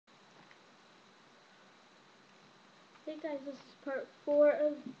Hey guys, this is part 4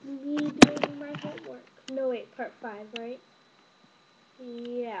 of me doing my homework. No wait, part 5, right?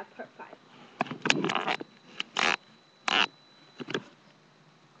 Yeah, part 5.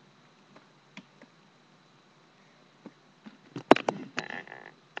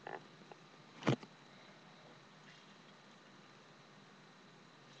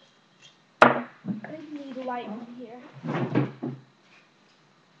 I need light in here.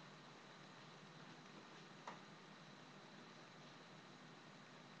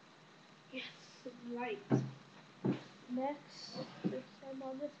 Yes, some light. Next, I'm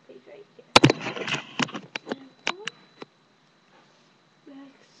on this page right here.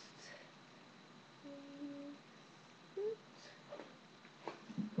 Next,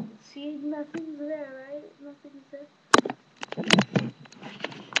 see, nothing's there, right? Nothing's there.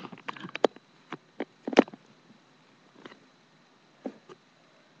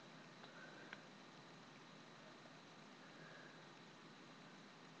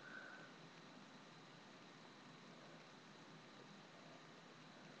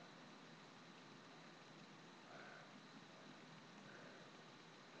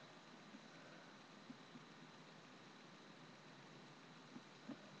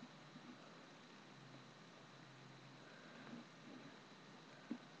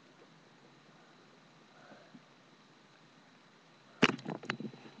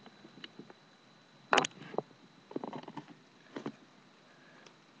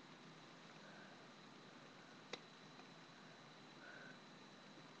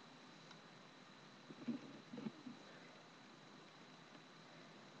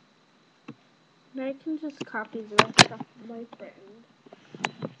 And I can just copy the rest off of my friend.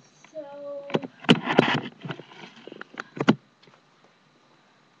 So,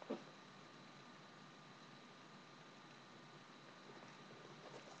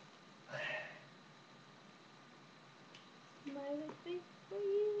 smiley face for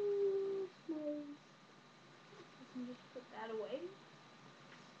you. Smiley. I can just put that away.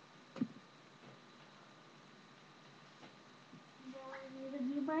 Now I need to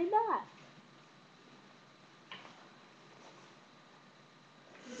do my math.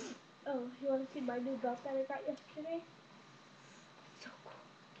 Oh, you want to see my new belt that I got yesterday? So cool.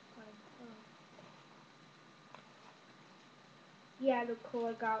 Oh. Yeah, Nicole,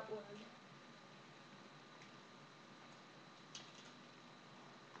 I got one.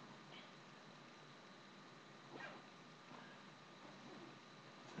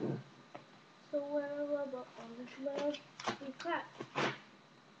 So what I love about orange love is that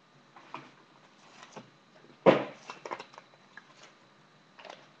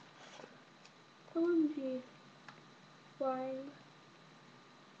OMG flying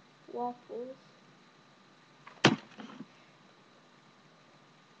waffles.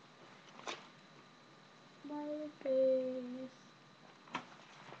 My face.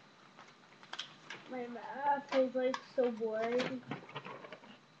 My math is like so boring.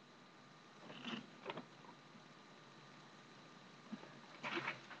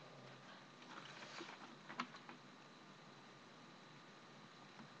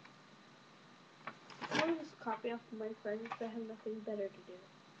 I'll just copy off of my friends if I have nothing better to do.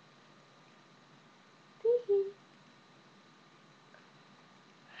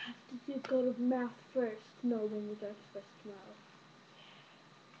 Have to go to math first. No, then you guys first tomorrow.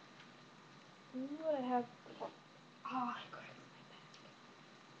 You know what I have? Oh, I cracked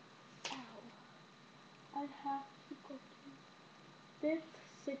my back. Ow. I have to go to 5th,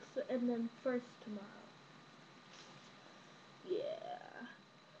 6th, and then 1st tomorrow. Yeah.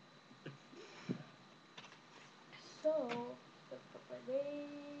 So, let's put my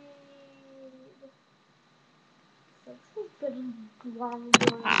name. This has been a long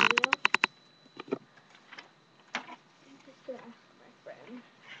video. I'm just gonna ask my friend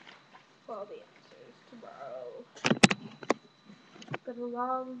for all the answers tomorrow. It's been a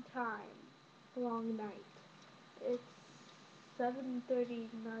long time, a long night. It's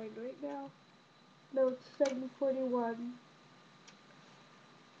 7:39 right now. No, it's 7:41.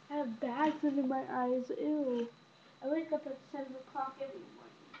 I have bags under my eyes. Ew. I wake up at 7 o'clock every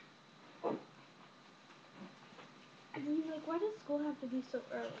morning. And you're like, why does school have to be so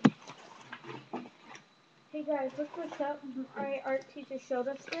early? Hey guys, look this up. My art teacher showed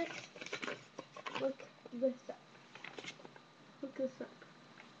us this. Look this up. Look this up.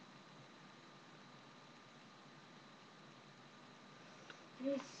 It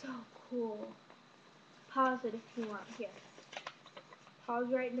is so cool. Pause it if you want. Here.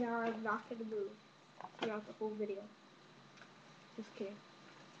 Pause right now. I'm not going to move throughout the whole video. Just kidding.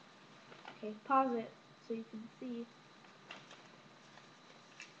 Okay, pause it so you can see.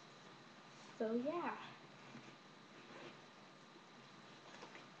 So yeah.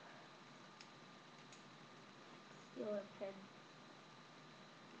 You'll attend.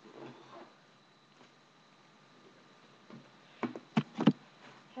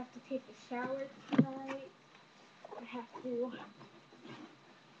 Have to take a shower tonight. I have to.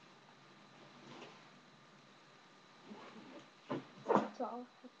 That's all.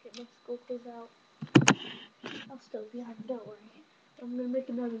 I have to get my school clothes out. I'll still be on, don't worry. I'm gonna make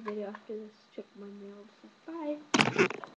another video after this. Check my mail. So bye.